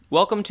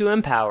Welcome to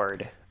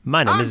Empowered.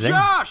 My name is Zane.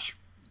 Josh!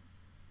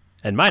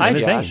 And my name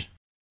is Josh. Zane.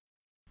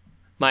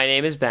 My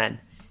name is Ben.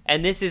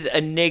 And this is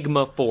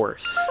Enigma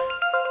Force.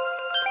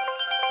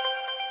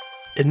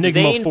 Enigma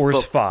Zane,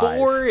 Force 5.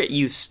 Before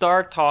you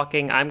start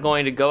talking, I'm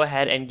going to go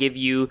ahead and give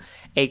you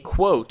a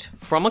quote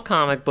from a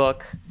comic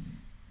book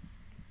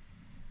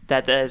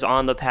that is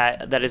on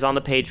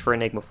the page for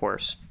Enigma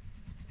Force.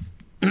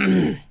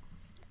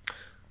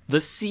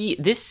 This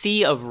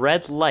sea of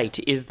red light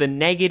is the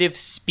negative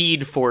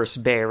speed force,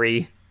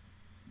 Barry.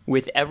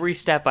 With every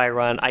step I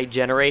run, I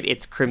generate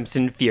its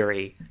crimson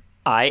fury.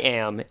 I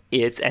am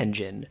its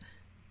engine.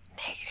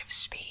 Negative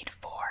speed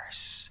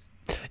force.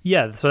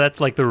 Yeah, so that's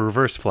like the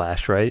reverse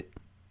Flash, right?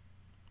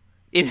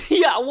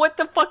 Yeah, what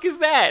the fuck is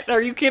that?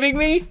 Are you kidding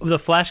me? The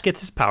Flash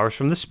gets his powers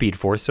from the Speed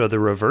Force, so the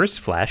reverse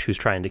Flash, who's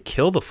trying to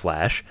kill the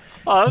Flash,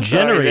 I'm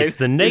generates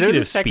sorry, the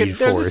negative Speed Force.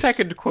 There's a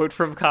second quote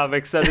from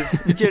comics that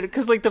is...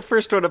 Because, like, the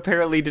first one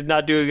apparently did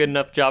not do a good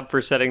enough job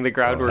for setting the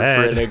groundwork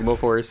for Enigma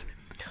Force.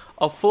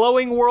 A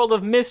flowing world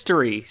of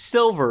mystery,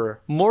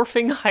 silver,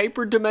 morphing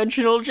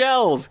hyperdimensional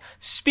gels,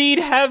 speed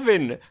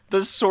heaven,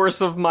 the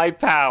source of my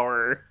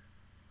power.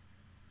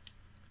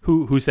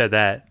 Who said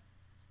that?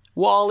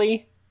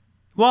 Wally.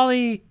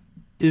 Wally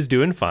is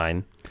doing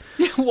fine.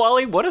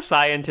 Wally, what a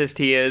scientist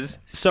he is.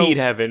 Speed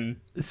heaven.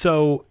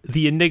 So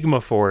the Enigma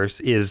Force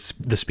is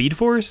the Speed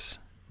Force,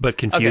 but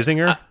confusing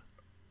her?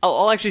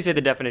 I'll actually say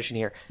the definition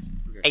here.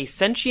 A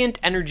sentient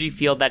energy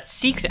field that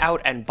seeks out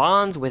and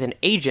bonds with an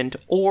agent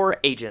or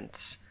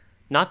agents.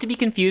 Not to be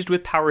confused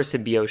with power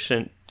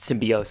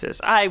symbiosis.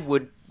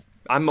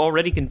 I'm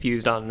already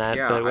confused on that,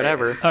 but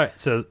whatever. All right,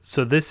 so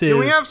this is... Can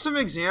we have some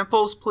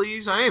examples,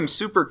 please? I am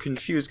super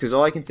confused because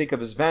all I can think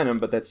of is Venom,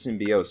 but that's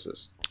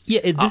symbiosis.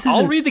 Yeah,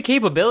 I'll read the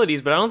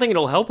capabilities, but I don't think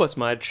it'll help us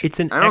much. It's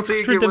an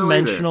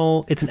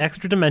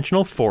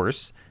extra-dimensional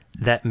force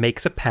that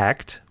makes a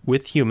pact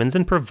with humans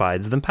and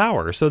provides them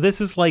power. So this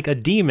is like a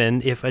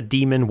demon if a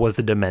demon was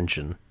a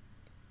dimension.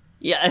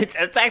 Yeah,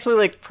 it's actually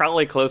like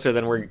probably closer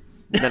than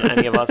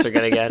any of us are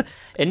going to get.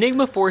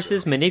 Enigma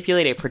forces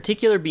manipulate a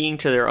particular being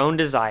to their own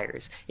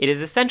desires. It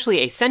is essentially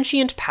a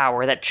sentient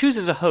power that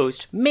chooses a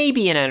host,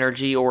 maybe an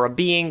energy or a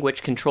being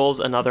which controls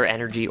another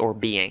energy or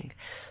being.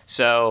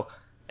 So,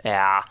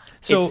 yeah.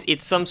 So,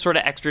 it's some sort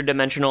of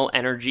extra-dimensional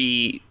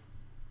energy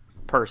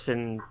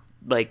person,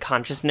 like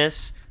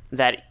consciousness,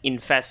 that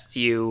infests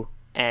you,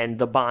 and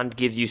the bond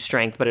gives you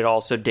strength, but it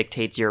also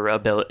dictates your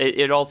ability.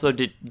 It also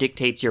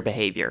dictates your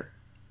behavior.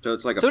 So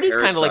it's like it is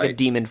kind of like a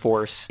demon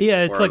force.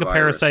 Yeah, it's like a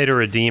parasite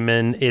or a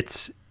demon.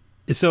 It's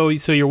so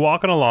you're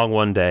walking along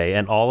one day,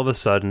 and all of a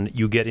sudden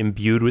you get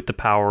imbued with the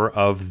power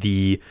of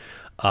the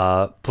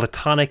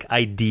platonic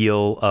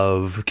ideal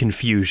of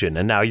confusion,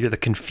 and now you're the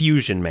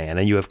confusion man,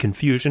 and you have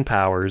confusion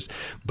powers,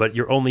 but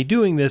you're only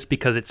doing this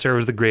because it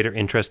serves the greater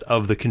interest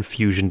of the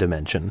confusion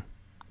dimension.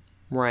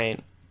 Right.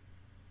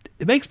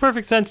 It makes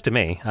perfect sense to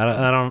me.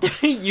 I don't...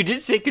 You did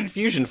say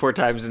confusion 4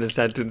 times in a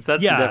sentence.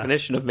 That's the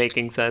definition of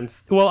making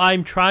sense. Well,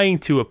 I'm trying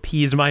to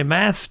appease my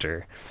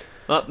master.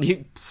 Well,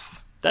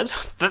 that's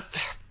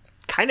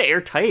kind of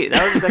airtight.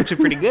 That was actually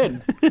pretty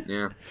good.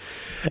 Yeah.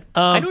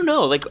 I don't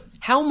know. Like,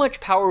 how much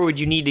power would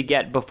you need to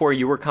get before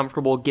you were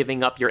comfortable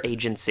giving up your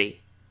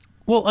agency?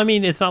 Well, I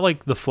mean, it's not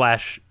like the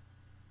Flash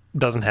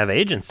doesn't have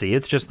agency.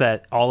 It's just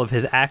that all of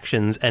his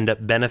actions end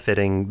up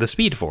benefiting the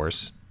Speed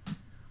Force.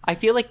 I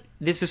feel like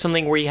this is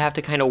something where you have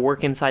to kind of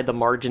work inside the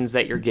margins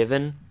that you're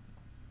given.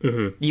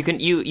 Mm-hmm.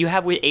 You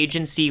have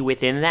agency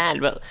within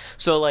that, but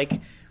so like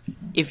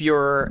if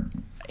you're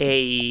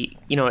a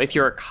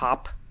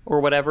cop or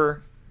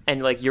whatever,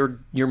 and like your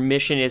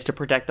mission is to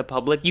protect the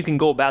public, you can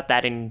go about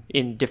that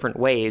in different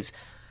ways,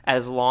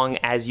 as long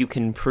as you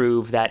can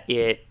prove that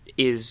it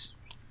is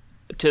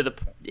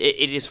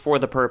for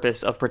the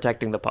purpose of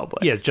protecting the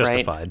public. Yeah, it's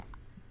justified. Right?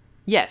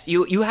 Yes,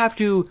 you have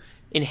to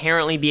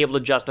inherently be able to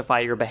justify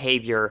your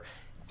behavior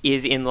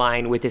is in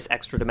line with this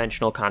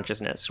extra-dimensional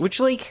consciousness, which,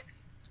 like,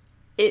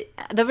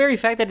 the very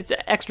fact that it's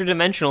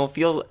extra-dimensional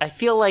I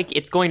feel like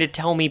it's going to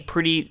tell me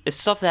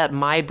stuff that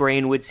my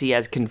brain would see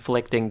as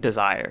conflicting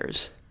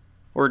desires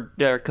or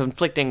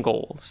conflicting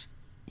goals.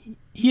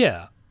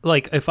 Yeah,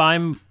 like if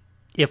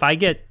I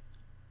get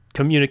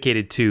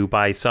communicated to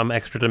by some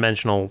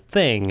extra-dimensional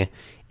thing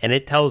and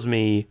it tells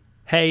me,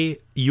 hey,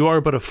 you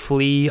are but a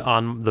flea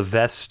on the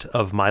vest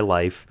of my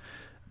life,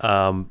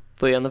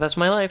 flea on the vest of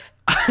my life.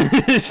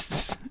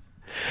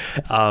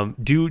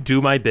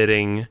 Do my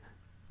bidding.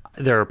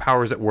 There are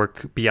powers at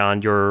work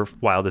beyond your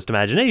wildest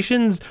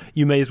imaginations.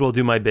 You may as well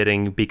do my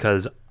bidding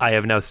because I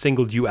have now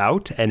singled you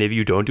out, and if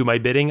you don't do my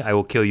bidding, I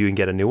will kill you and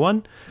get a new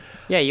one.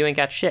 Yeah, you ain't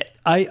got shit.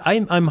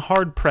 I'm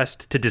hard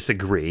pressed to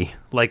disagree.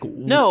 Like,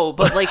 no,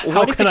 but like,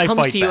 what if it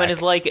comes to you back? and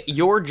is like,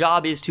 your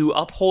job is to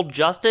uphold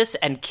justice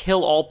and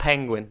kill all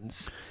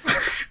penguins?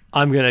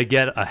 I'm going to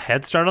get a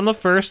head start on the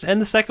first, and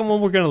the second one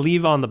we're going to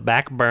leave on the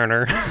back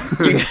burner.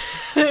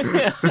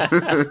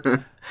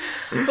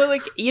 But,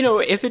 like,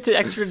 if it's an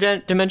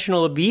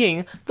extra-dimensional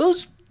being,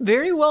 those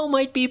very well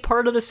might be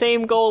part of the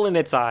same goal in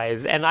its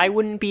eyes, and I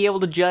wouldn't be able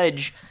to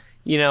judge,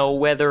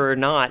 whether or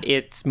not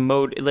it's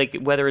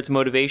whether it's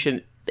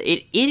motivation,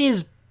 it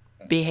is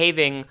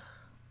behaving,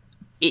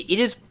 it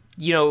is,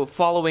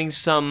 following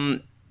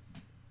some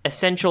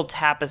essential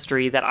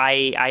tapestry that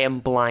I am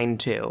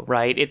blind to,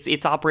 right?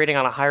 It's operating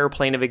on a higher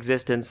plane of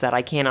existence that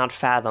I cannot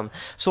fathom.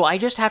 So I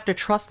just have to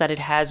trust that it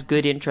has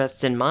good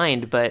interests in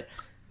mind, but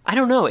I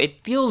don't know.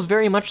 It feels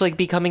very much like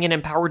becoming an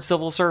empowered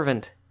civil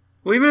servant.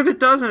 Well, even if it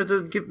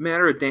doesn't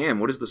matter a damn.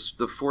 What does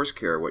the Force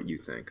care what you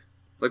think?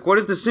 Like, what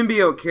does the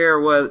symbiote care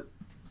what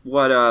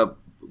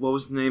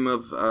was the name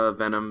of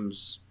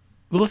Venom's...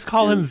 Well, let's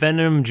call him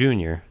Venom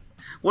Jr.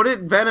 What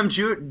did Venom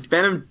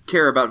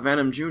care about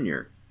Venom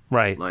Jr.?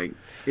 Right. Like,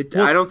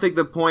 I don't think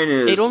the point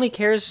is... It only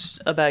cares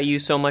about you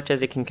so much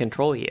as it can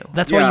control you.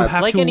 That's why you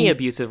have like to... any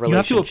abusive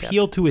relationship. You have to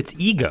appeal to its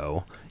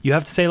ego. You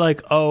have to say,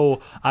 like,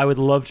 oh, I would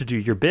love to do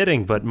your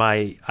bidding, but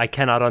I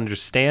cannot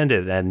understand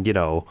it, and,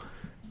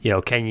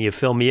 can you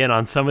fill me in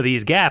on some of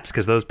these gaps?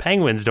 Because those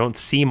penguins don't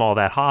seem all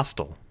that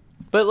hostile.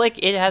 But,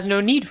 it has no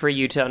need for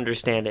you to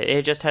understand it.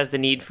 It just has the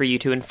need for you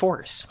to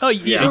enforce. Oh,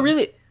 yeah. So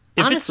really,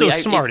 if honestly,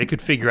 it's so smart, it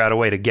could figure out a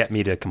way to get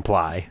me to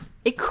comply.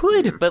 It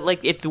could, but,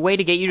 its way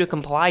to get you to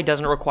comply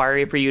doesn't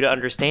require for you to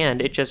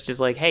understand. It just is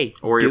like, hey,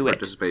 or do your it.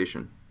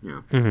 Participation.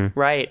 Yeah. Mm-hmm.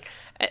 Right.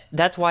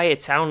 That's why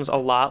it sounds a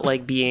lot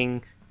like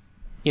being,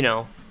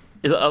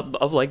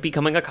 of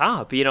becoming a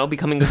cop,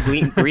 becoming a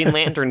Green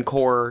Lantern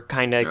Corps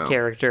kind of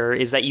character,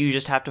 is that you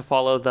just have to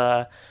follow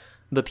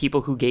the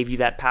people who gave you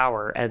that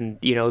power, and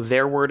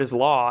their word is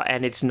law,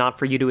 and it's not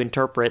for you to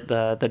interpret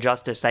the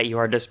justice that you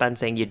are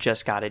dispensing. You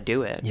just got to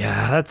do it.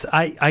 Yeah,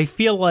 I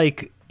feel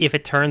like if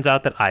it turns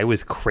out that I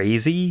was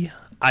crazy,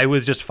 I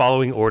was just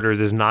following orders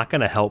is not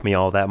going to help me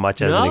all that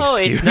much as an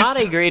excuse. No, it's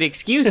not a great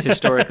excuse,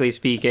 historically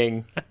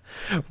speaking.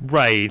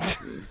 Right.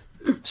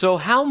 So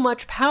how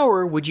much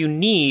power would you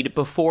need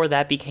before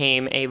that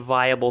became a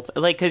viable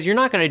because you're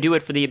not going to do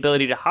it for the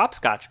ability to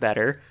hopscotch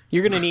better.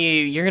 You're going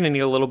to need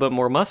a little bit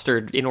more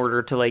mustard in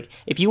order to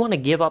if you want to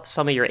give up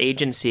some of your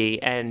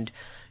agency, and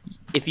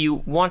if you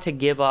want to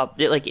give up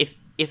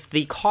if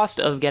the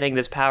cost of getting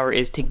this power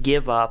is to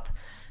give up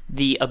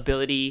the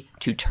ability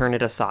to turn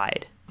it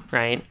aside,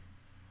 right?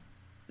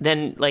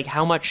 Then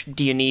how much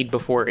do you need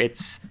before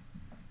it's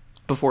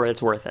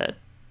worth it?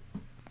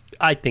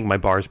 I think my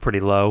bar is pretty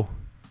low.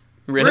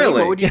 Really?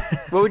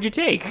 What would you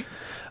take?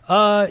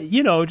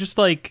 Just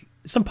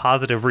some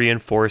positive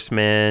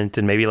reinforcement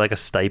and maybe a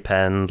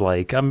stipend.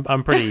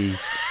 I'm pretty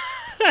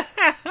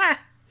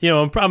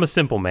I'm a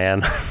simple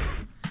man.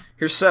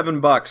 Here's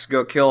 $7.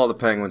 Go kill all the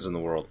penguins in the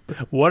world.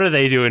 What are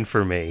they doing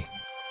for me?